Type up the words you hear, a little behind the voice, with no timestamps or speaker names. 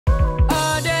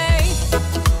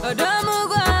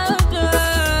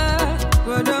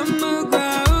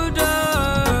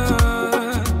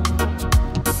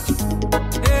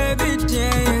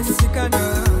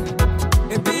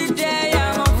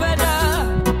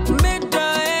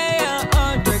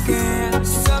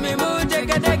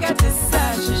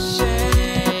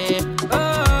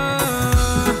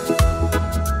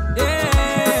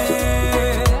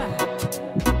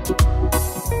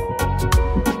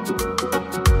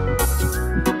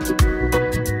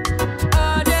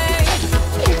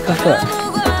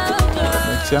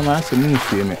Chama se me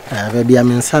fie baby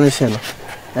am insane she no.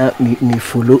 Me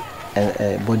follow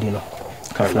body no.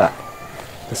 Kafla.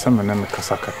 The same na me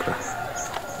kasa kakra.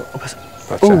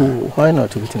 Oh, why not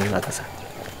to be in like that?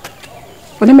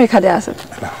 When I make a answer.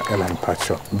 Ella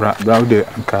Pacho. Browde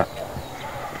anka.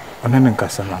 Onen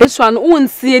kasa na. This one won't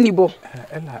see any bo.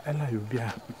 Ella you be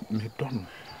me don.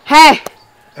 Hey.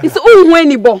 It's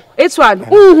any bo. It's one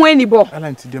any bo.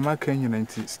 Ella nti de maka nyina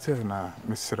nti still na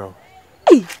mesrew.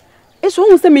 Hey. It's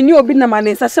one say me ni obi na man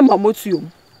nsa se mamotuo.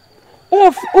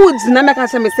 Of di na meka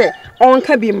se me say on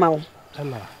ka bi ma wo.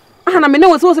 Ella. Na me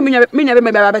no so me nya be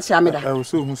me ba chia me da.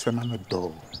 So hu se na me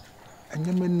do.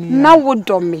 Anyamani. Na wo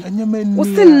do me. Anyamani. Wo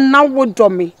se na wo do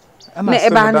me. Na e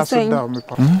ba na sen.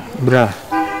 Bra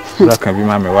can be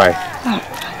mama why?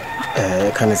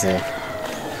 Can I say?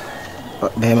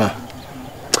 Bema.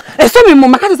 So me mo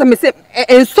makasa se me say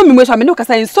so me mo sha me no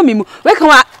kasa so me mo. We kan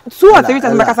wa 2 or 3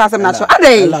 times makasa asem na so.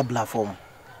 Ade.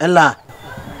 Ella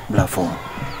platform.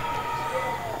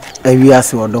 Ewia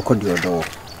se odoko di odo.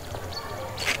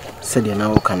 Said na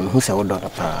wo kan hu se wodo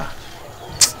pa.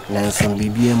 Na nson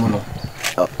bibie mu no.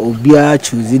 Obia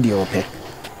choose di ope.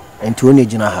 Enti woni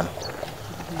gina ha.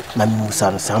 Na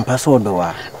musa no sampa so do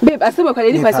wa. Babe, asem kwa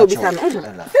ni pa so bisa no.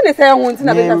 Se ne say ho nti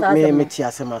na be kasa asem. Me ti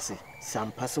asem ase.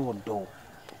 Sampa so do.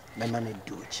 Na ma ne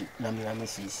dochi. Na me am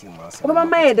sisi mu asem. Baba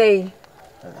my dey.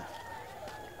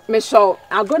 Me show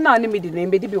ago na ni me di na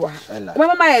be di bi wa.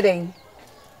 Baba my dey.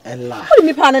 Ella. What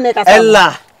me pa na kasa.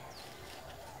 Ella.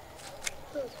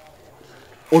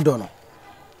 Odono.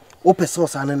 Ope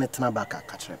source ane netna baka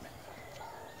katre me.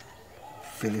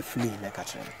 Fili ne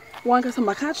katre me. One kasa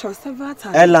makacho several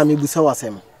times. Ella mi busa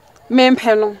wasem. Me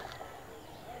mpeno.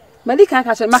 Mali kan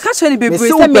katre makacho ni bebre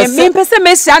se me mpese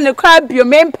me hia ne kwa bio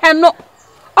me mpeno.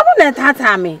 Ono na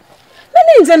tata me. Me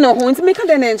ni nje no ho nti me ka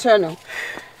de na nche no.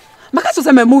 Makacho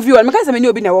se me movie on makacho se me ni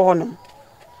obi na wo ho no.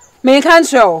 Me kan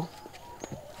show.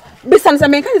 Bisan se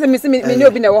me kan se me ni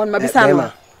obi na wo ho no ma bisan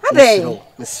no. Ade.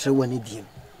 Me sere wani diem.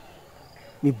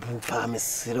 Me bupa me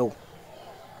serew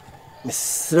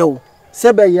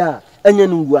sebe ya anya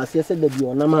nungu ase se da bi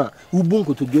onama ubu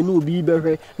nkotodwe na obi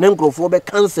behwe na nkrofo be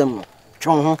kansem no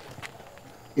twon ho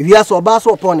ewia so ba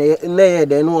so pon na ye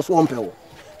de no so ompewo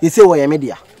yese wo ye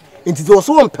media enti so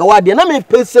so ompewo ade na me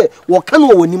pese wo ka no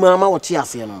woni mama wo te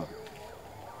ase no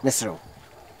me serew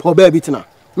po ba bi tina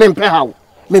me mpe hawo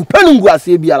me mpe nungu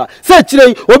ase biara se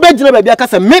kire obegina ba bi aka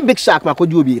se me big shark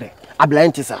makodi obi re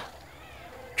ablantisa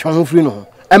twon ho firi no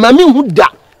ema mi hu da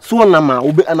so na ma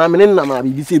obe na me na ma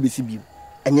bibi se besi bi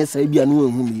enye sai bia no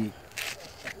hu mi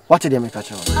what did you make a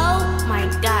choice? Oh my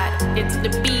god, it's the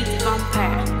beat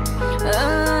vampire.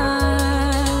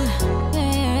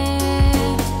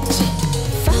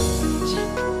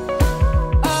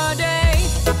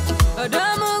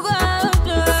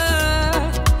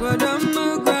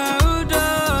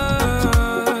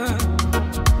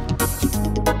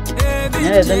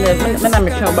 Me na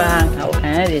me twa ba ha o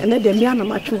kan re na dem ya na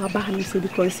ma twa ba ha ni se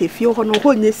because if you ho no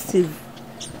ho nye save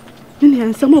ni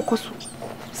ansem okoso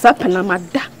sapana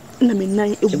mada na me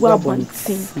nan ebu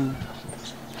abontin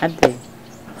ade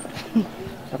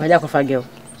papa ja ko fa girl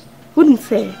wouldn't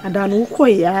say adana wo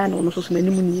koya na no so so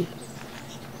nanim ni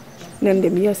na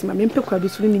dem yes ma me mpekwa bi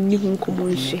so ni ni hu nkomo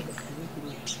nhye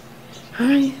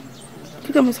hai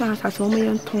tika me sa so mo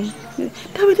yanton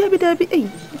dabi eh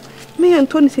me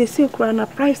yanton se kura na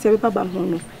price e baba ho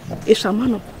no e shama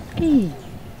no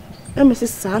me se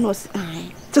sa no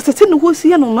tete no ho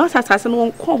sia no ma sa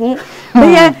no nko ho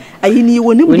me ayini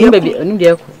woni mu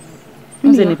de ko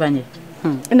nze ni panye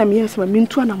na me yes ma me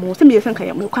ntu na mo se me yes nka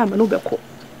ya me kwa ma no beko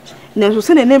na so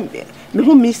se ne me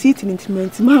ho me sit ni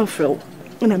intimate man frɛ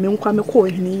na me nkwa me ko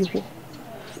hene yi ho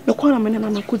me kwa na me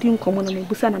na kodi nkomo na me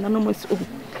busa na no mo so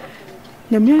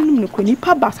na me anum ne ko ni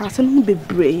pa ba sa se no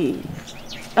bebre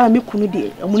me kunu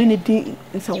de amune ne din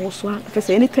nsa wo so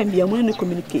afese anytime bi amune ne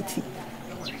communicate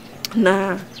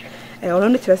na ono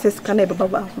ne tirese scanner baba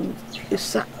ba ho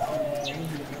esa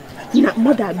na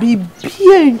moda bi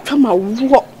bie ntwama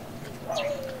wo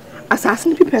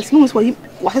assassin people no so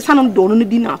wa sesa no do no ne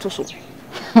din na to so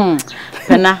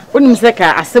pena onim se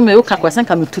ka asem e uka kwasan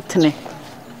ka metutene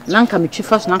nan ka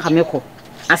metwifa so nan ka meko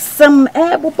asem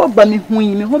bobo ba me hu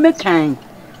yi me ho me kan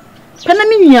pena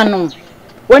me nua no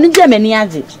woni je mani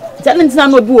age jale ntina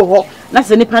no obi wo ho na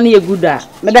se nipa na ye good a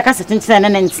me da ka se tintina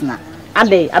na ntina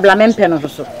ade abla mempe no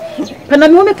so pena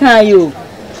me ho me kan yo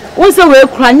wonse we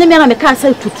kura nya me na me ka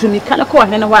sa tutumi ka ko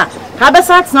hene ho a ka be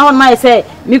sa tena won ma se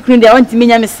me kunu de won ti me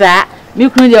nya me saa me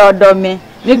kunu de odo me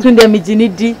kunu de me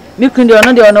jinidi me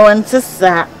kunu de ono won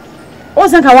tsesa o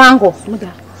san ka wango muda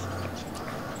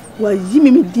wa yi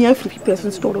me din afri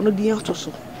person store no din ato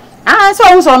so Ah,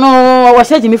 so no was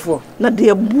said me for. Na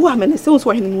de bua me ne se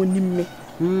so hene no nim me.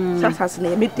 Sasa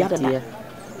na me dia dada.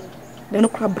 Then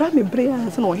okra bra me bre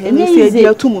an se no hene se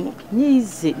dia tumu no.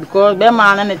 Easy because be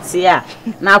ma na te a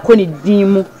na akoni din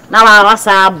mu na wa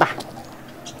sa aba.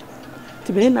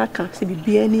 Ti be na ka se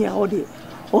bibia ni a ode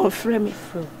on frɛ me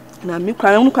na me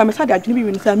kwa no kwa me sa de adwene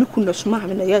bi ni sa me kun no soma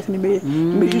me na yes me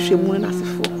hwehwɛ mu na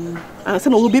asefo. An se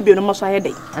no wo bibia no maso ayɛ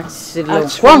dai.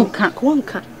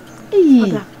 Kwonka.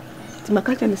 Ti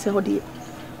makaka me se ode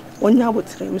onya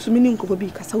abotre me so me ni nkopo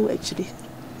bi kasa wo akire.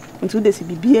 Nti wo de se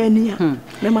bibia ni a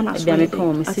me ma na so. Bia me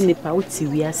kan me se nipa wo ti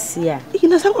wiase a.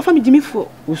 Ina sa kwa fa me jimi fo.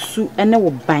 Osu ene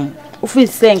wo ban. Ofi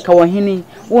se nka wo hene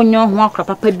wo nyo ho akra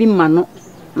papa bi ma no.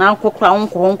 Na akokra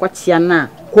wonko tia na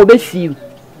ko be fiu.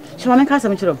 So na ka sa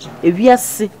me kiro.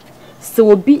 Ewiase se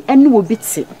obi ene obi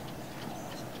ti.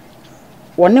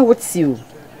 Wone wo ti o.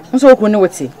 Nso wo kunu wo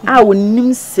ti. A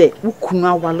wonim se wo kunu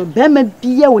awalo. Be ma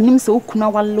bia wonim se wo kunu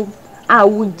awalo. A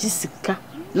wo gisika.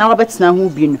 Na wo betena ho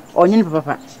bi no. Onye ni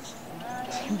papa.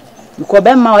 Ko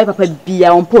be ma wo papa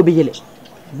bia on po be yele.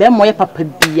 Be mo ye papa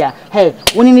bia. Hey,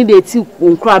 woni ni de ti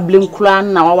wonkura blem kura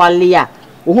na wawale a.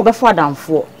 Wo ho be fo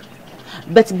adamfo.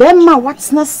 But be ma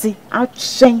watna se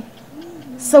atwen.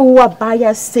 Se wo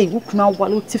abaya say wo kunu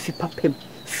awalo ti fi papem.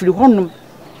 Firi honum.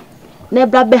 Na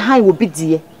bra be han wo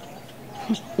bidie.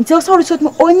 Nti o sorry so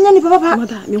onye ni papa.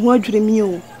 Mada, me ho adwure mi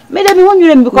o. Me da me ho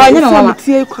nwure mi because onye no mama.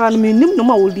 Tie kwa no me nim no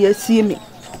ma wo di asie me.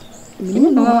 Me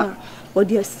nim no ma wo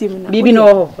di asie me na. Bibi no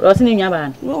ho, ro se ni nwa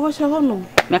ba. Wo hwe ho no.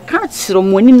 Me ka tsiro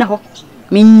mo ni na ho.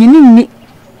 Me nyini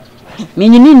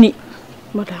ni.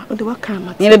 Mada, o de waka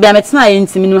ma. Me be ametena ye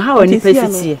nti me no ha oni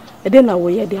pesiti. E de na wo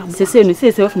ye de am.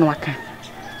 Sese wo fna waka.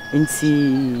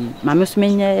 Nti mame so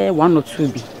menye 1 or 2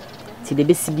 bi. Ti de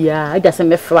besi bia, aja se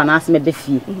me fra na ase me be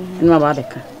fie. Enu aba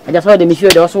beka. Aja so de me fie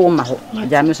de so wo ma ho.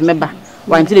 Aja me so me ba.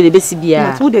 Wa nti de besi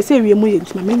bia. Wo de se wie mu ye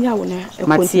nti ma menya wo na e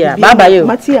Matia, baba yo.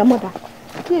 Matia mada.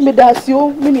 Ye me da si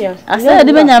o minia. Asa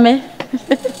de benyame.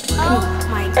 Oh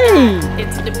my God,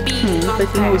 it's the beat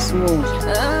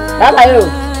vampire. Baba yo.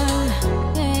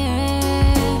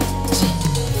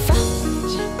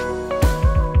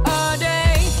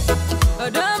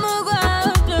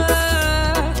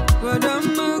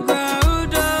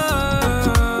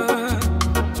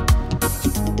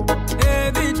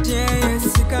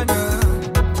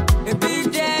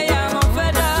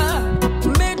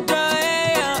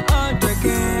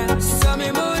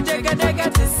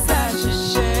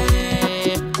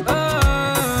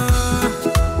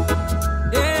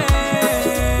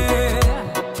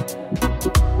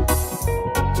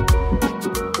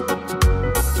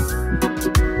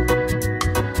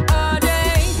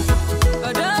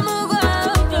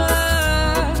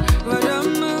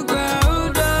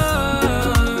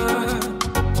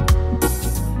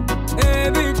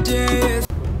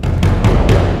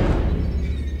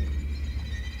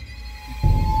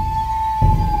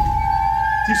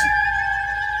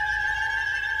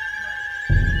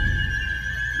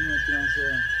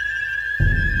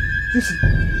 Tipsy.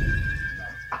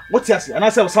 What's this? And I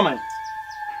said, "Saman."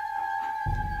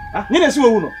 Ah, you know,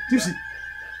 so no. Tipsy.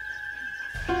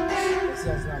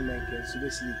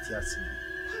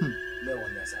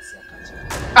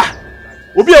 Ah,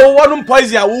 obi a wo wonu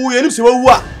poison a wo ye nim se wo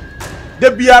a. Da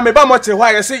bia me ba mo che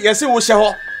hwa ye se wo hye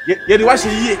ho. Ye de wa hye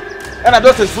yie. And a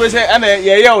doctor's for say and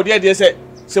ye o de say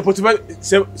sepotuma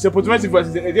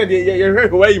de ye hwe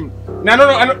hwa yim. Na no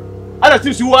ana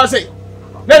Tipsy wo say.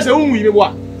 Na se unwi me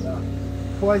bo.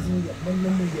 Poison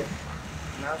no ye.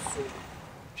 Na so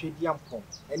twediam pom.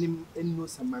 Enim enno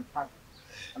saman pack.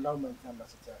 Allow my time to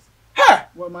Ha!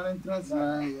 Well, man, entrance.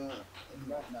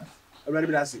 Already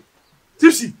been asking.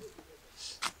 Tipsy.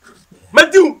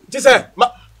 Madu, just say, my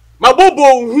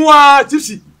bobo, who are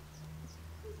Tipsy.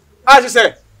 I just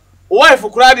say, wife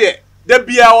for Crady, there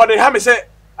be our the hammer say,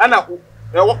 Anna,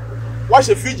 wash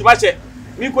a fridge match.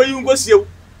 Miko, you go see you.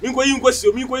 Miko, you go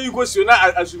see you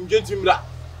now as you get him.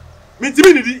 Meet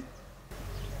me.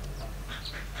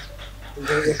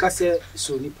 The Cassia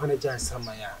so ni panaja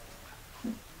samaya.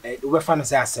 We fan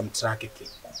say asem tracking.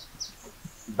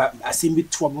 But asim bi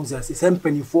to abun say sem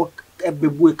panifo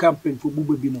ebebu campaign for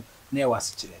bubu bi no na e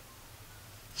was kire.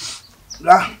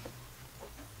 La.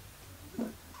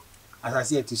 As I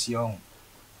say to see on.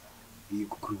 E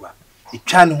kukuwa. E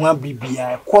twa ne ho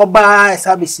abibia ko ba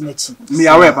service na chi. Me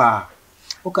aware pa.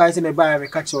 O ka say me ba me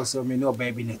catch us me no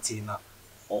ba bi na ti na.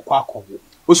 O kwa akowo.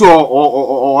 Oso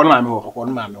o no ma me ho. O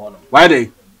no ma me ho no. Why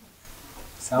dey?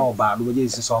 Sa oba do je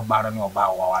so oba no oba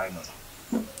waware no.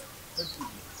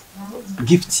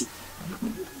 Gifty.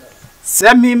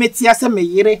 Se me metia se me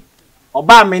yire.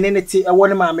 Oba me ne ti e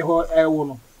woni ma me ho e wo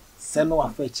no. Se no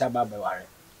afa cha ba be ware.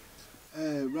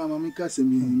 Brama mi ka se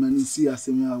mi mani si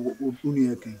asemi a unu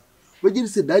yake. We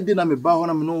just say that day na me ba ho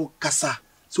na me no kasa.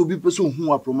 So bi person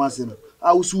hu apromase no.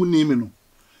 A wo su ni me no.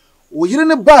 O yire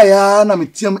ne ba ya na me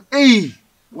tiam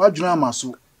wa dwuna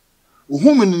amaso. O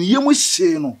hu me ne yemu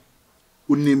hye no.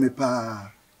 O ni me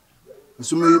pa.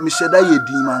 So me sheda ye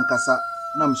din man kasa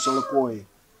na me sole ko e.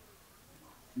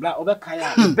 Bla obeka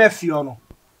ya be fio no.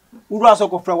 Uru aso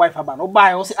ko frɛ wife aba no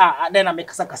ba o se den na me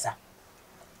kasa kasa.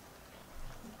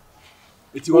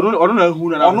 Eti ono na hu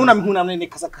na ono na me hu na me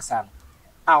kasa kasa no.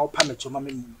 O pa me choma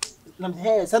me. Na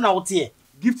me se na wo tie.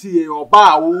 Gifty ye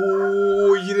oba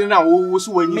wo yire na wo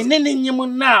so wanyi. Me ne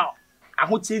nyim na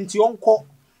ahotie nti onko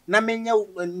na menya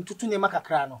ntutu ne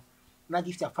makakra no. Na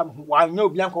Gifty afa me wa nya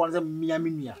obi anko won se mia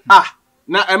menua.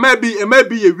 Na ema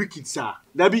bi ye wicked sa.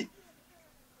 Da bi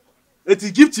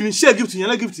eti Gifty mi share Gifty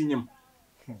nyana Gifty nyim.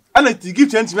 Ana ti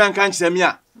Gifty anti me anka nkyere me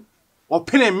a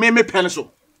opene me pen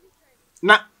so.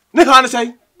 Na ne ha ne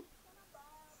sai.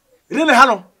 Ne ha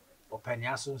no. Opene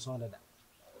aso so dada.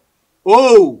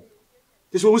 Oh.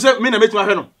 This was me na metu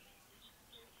ahwe no.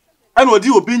 Ana odi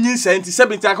obi nyinsɛn nti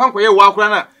 70 akwankɔ ye wa akora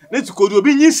na ne tu kodi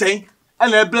obi nyinsɛn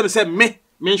ana ebre me sɛ me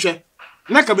nhwɛ.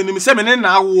 Na ka benim sɛ me ne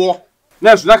na awo.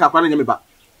 Na su na ka kwa na nyame ba.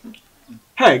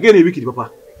 Hey, get a wicked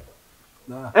papa.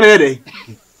 Ana ye dey.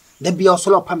 Da bia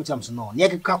osolo pa metam so no. Ne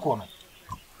keka kɔ no.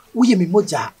 Wo ye me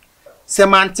moja. Sɛ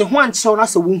mante ho ankyɛ na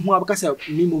sɛ wo hu abaka sɛ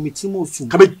me mo metim osum.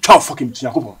 Ka be twa fucking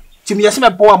tiakopɔ. Timi yɛ sɛ me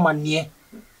bɔ amane.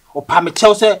 O pa me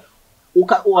kyɛw sɛ o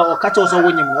ka kyɛw sɛ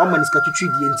wo nyem wo mani sika twitwi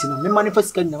die nti no. Me manifest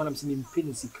sika nyama na me sɛ me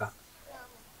mpeni sika.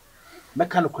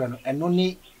 Meka no kora no ɛno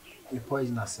ne me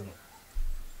poison asem.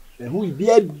 Hu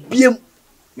bia biem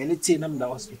me ne tie na me da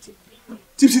hospital.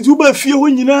 Tipsy tu ba fie ho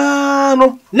nyina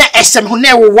no. Na ɛhyɛ me ho na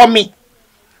ɛwɔ me.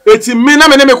 Eti me na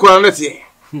me ne me kora no tie.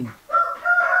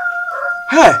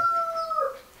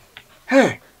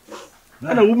 Hey.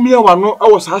 Ana wo mia wa no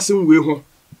awo sa asem we ho.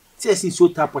 Tie si so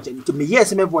tap pot. Me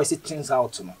yes me voice turns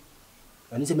out no.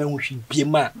 Ani se me hu hwi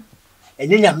biem a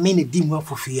ɛnyanya me ne di mu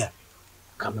afofia.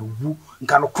 Ka me wu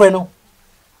nka no kora no.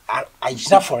 I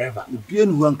shall forever. Bia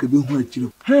no anka be hu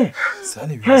akire. Sa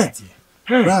na university.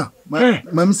 Bra,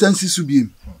 ma mi sansi su biem.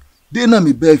 De na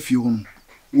me ba fie ho no.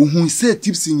 Wo hu se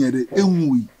Tipsy nyere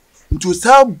enwui. Nti o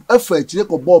sa afa akire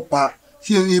ko ball pa,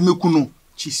 se e meku no.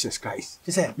 Jesus Christ.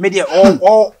 She said, media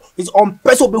all is on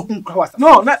person be hu kwa.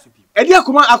 No, na edi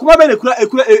akoma be na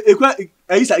ekura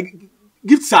ayisa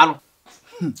gift sa no.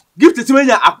 Gift ti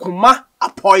menya akoma a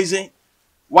poison.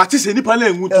 What is any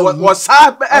panel would was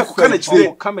sad kind of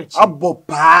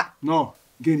abopa. No,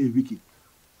 get you wicked.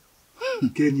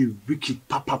 Get you wicked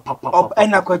papa.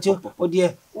 And I got you. Oh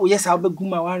dear. Oh yes, I'll be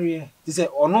guma warrior. They say,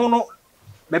 oh no.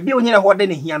 Maybe when you're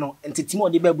holding here no, and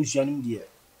Timo de Babusian dear.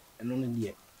 And only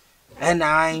dear. And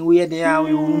I we are there,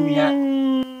 we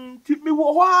will tip me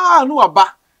wa no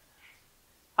aba.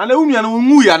 And I only know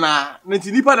Muyana,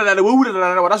 Nantinipa that I would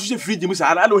have what I should feed you, Miss.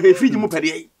 I don't have feed you per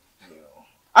day.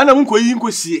 Ana munko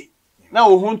yinko sie na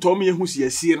wo ho ntom ye hu sie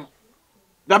sie no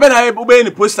da be na obey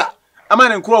ni poster ama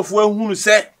ne nkrofo ahunu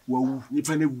se wawu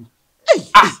nipa na wu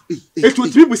etu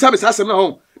timi bu sabe asem na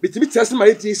ho bitimi test ma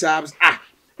yeti sabs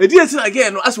edi eti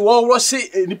again no as wo wo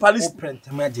se nipa ni print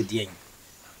ma de de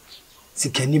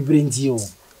sikani brendi o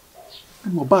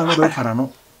mo ba na be para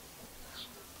no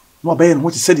no be no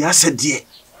what se de asede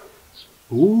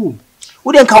wo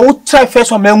de nka wo try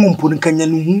first one ma nwumpo nkanya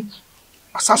no hu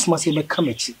asasuma se be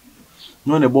kamechi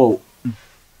no ne ball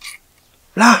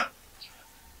la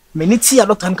meniti ya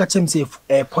doctor nka chem say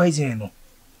poison no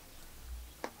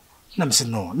na me say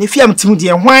no ne fiam timu de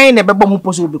hwan na bebo mo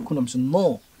poso be ku na me say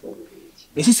no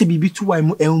esi se bibi tu wai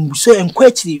mu enbuso enko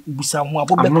akiri busa ho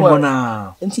abobeko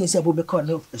na enti esi abobeko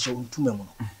na ehwe ntuma mu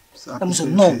no na me say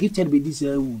no gifted be this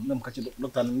na me ka che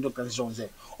doctor say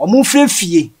omo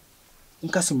frefie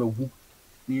nka se mawu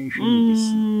ni hwe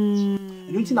besi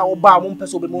nti na wo ba mo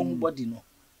pese obe mo body no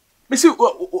me see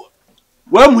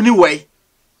wa muni wai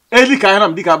eli ka na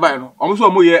mdika ba no omo so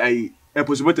omo ye ai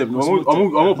possibility no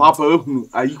omo papa ehunu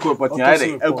ayi ko pati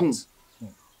ai ekun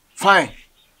fine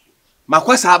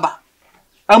makwasa aba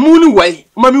amuni wai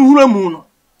ma mi huru amu no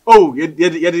oh ye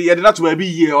na to ba bi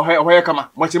ye hoye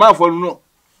kama mo che ma fo no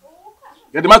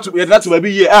ye na to ba bi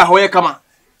ye hoye kama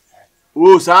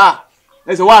oh sa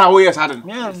ese wa na wo ye sa den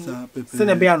se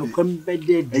na be anu kom be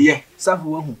de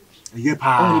safu wa hu ye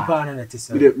pa oni pa na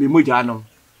tese me moja no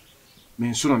me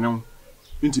nso no ne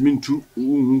nti me ntu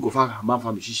nko fa ma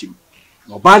fa me hihim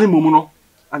no ba ni momu no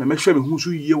ana me hwe me hu so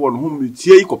yiye wo no hu me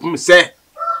tie yi kopem se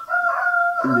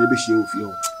ina be hie ofie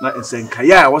ho na ensenka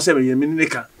ya wo se me ye me ne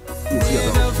ka ofie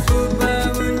do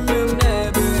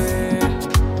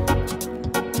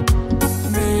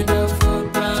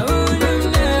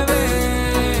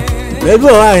Maybe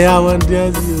I want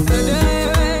to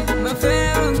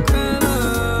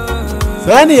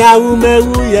Sunny, I will make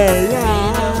you, yeah,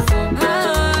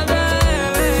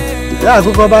 I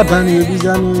could go back and you be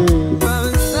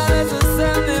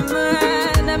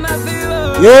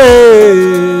yeah,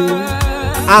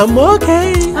 I'm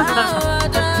okay.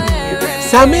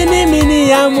 Samini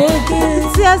mini, I'm okay.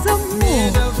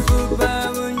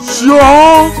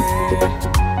 Sure,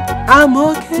 I'm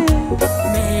okay.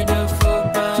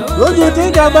 What do you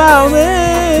think about me?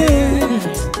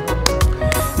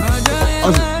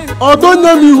 Oh, don't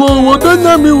know me, whoa, don't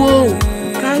know me, whoa.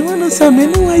 I want to say,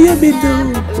 anyway, you be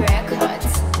doing.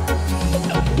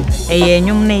 Hey,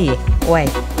 you may, why?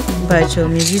 But your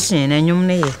musician and you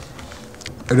may.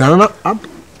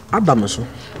 Adamaso.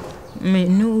 Me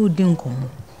no dinkum.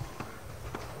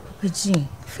 But gee,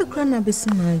 if you can't be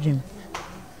some dream.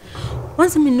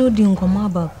 Once me no dinkum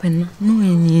about pen, no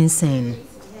any insane.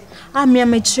 I me a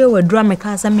mature with drama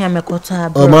cast and me a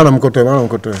macota. Oh, madam Cote, madam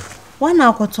Cote. One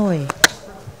now cotoy.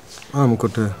 I'm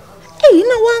Cote. Hey, you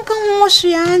know one can wash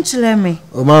your aunt me.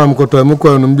 Oh, madam Cote,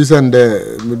 Muko and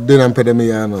Bissande, dinner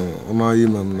pedemiano, or my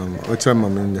imam, or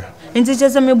chamam. And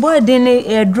teachers me boy dinner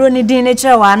a drone dinner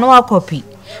chow, no a copy.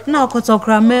 Now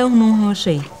cotocra me no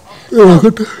say.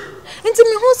 Into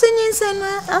me who singing say,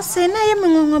 I say, I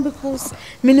am because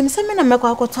Minim Semina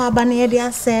Macota Bani, I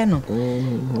say no.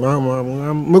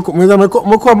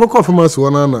 Moko from us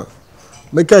one anna.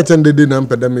 Make catch and the dinner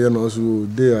pedemian also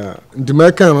there. The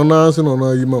Mecan on us and on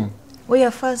our imam. We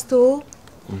are fast too.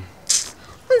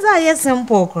 Was I a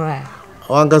simple cry?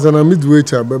 Uncas and a midway,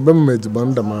 but made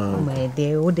Bandama. My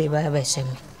dear, would they buy a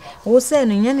shame? Oh,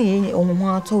 sending any on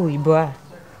my toy, bra.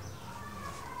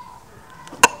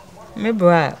 My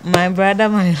brother,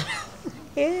 my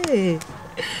hey,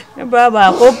 my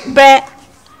brother, oh, bet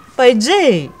by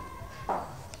J.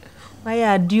 Why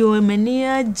are you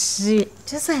mania? Just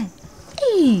say,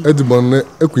 hey, Edmond,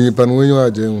 a queen pan when you are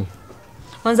Jim.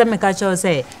 Once I make a show,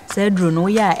 say, said Bruno,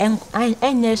 yeah,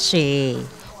 and yes, she.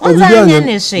 Once I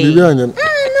am she. No,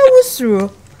 who's through.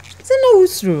 Say, no,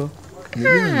 who's through.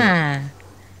 Ah,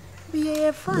 be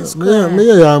a fast. Me,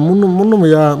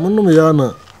 Monomia.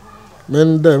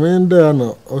 Mende,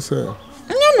 no, or say. No.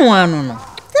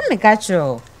 Tell me, catch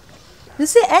you. You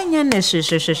say,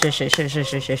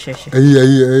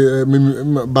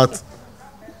 but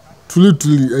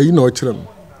truly, you know, children.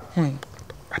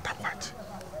 At a watch.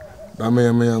 That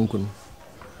may my uncle.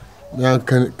 Now,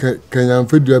 can you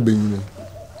feed your being?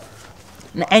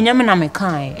 And you mean,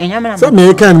 kind, and you mean, some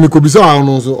may can make a bizarre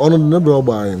also on the number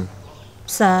by him.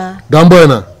 Sir,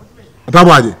 Damboina, at a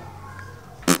body.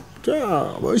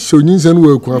 Show you and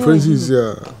work my friends is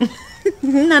the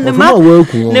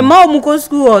mom go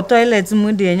school or toilets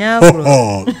moody and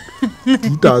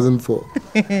 2004.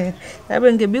 I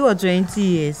bring a bill 20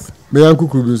 years. May Uncle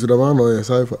could use the man or a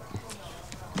cipher.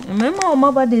 Remember,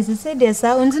 my body said there's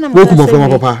a welcome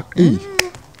from papa. And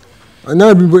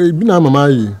now be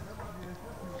my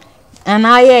and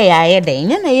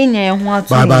I what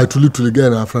bye to little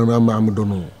again after I'm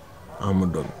done.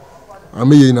 I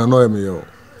may annoy me.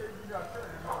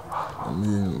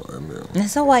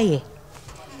 So why?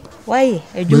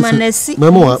 A human see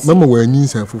Mamma were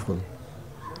needs and football.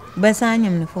 But I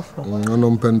am the football.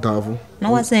 No pentafel.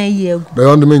 No, I say ye. They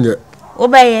on the minute.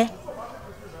 Obey.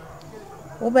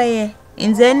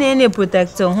 In any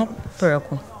protector,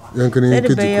 Perco. Young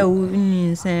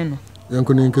insane. Young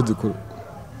critical.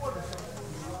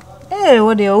 Eh,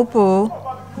 what the opo?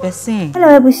 Bessin.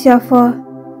 Hello, Bussia for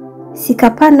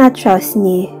Sikapa Naturals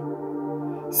near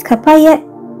Skapaya.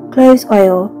 Cloves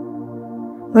oil,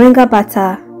 moringa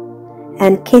butter,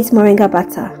 and kids moringa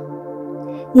butter.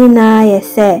 Nina, yes,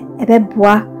 sir, a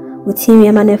bebois, utimi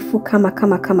a manefu kama.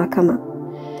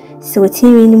 So,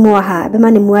 utimi ni moha, be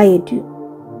mani moa you do.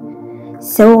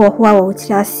 So, what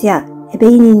utrasia, a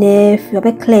baby nef, you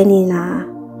be cleaning na.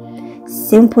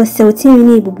 Simple, so utimi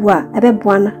ni bubua, a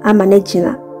beboan, a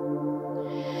managina.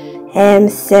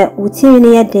 Sir, utimi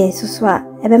ni a day, so swa,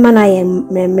 a be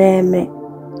me.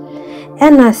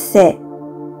 And I say,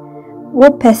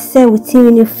 what per se with you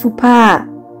in your fupa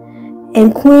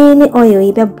and queen oil,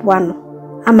 you be one.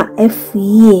 I'm a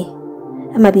F.E.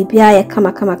 I'm a baby,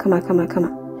 come.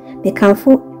 Be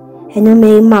comfort and you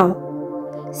may mouth.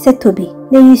 Said to be,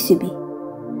 no use to be.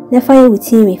 No fire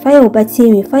with me, fire over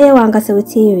me, fire one gas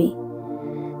with me.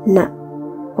 Na,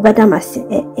 Obadamas,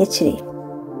 actually.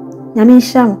 Namin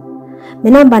sham,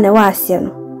 me number no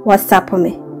was up on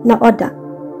me, no order.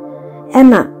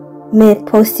 Emma. Me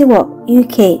posti wo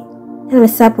UK, and me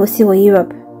sa posti wo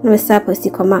Europe, and me sa posti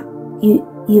koma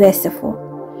US for.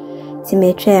 Ti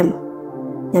me trem,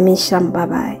 na me sham bye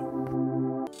bye.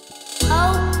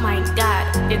 Oh my God.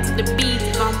 It's the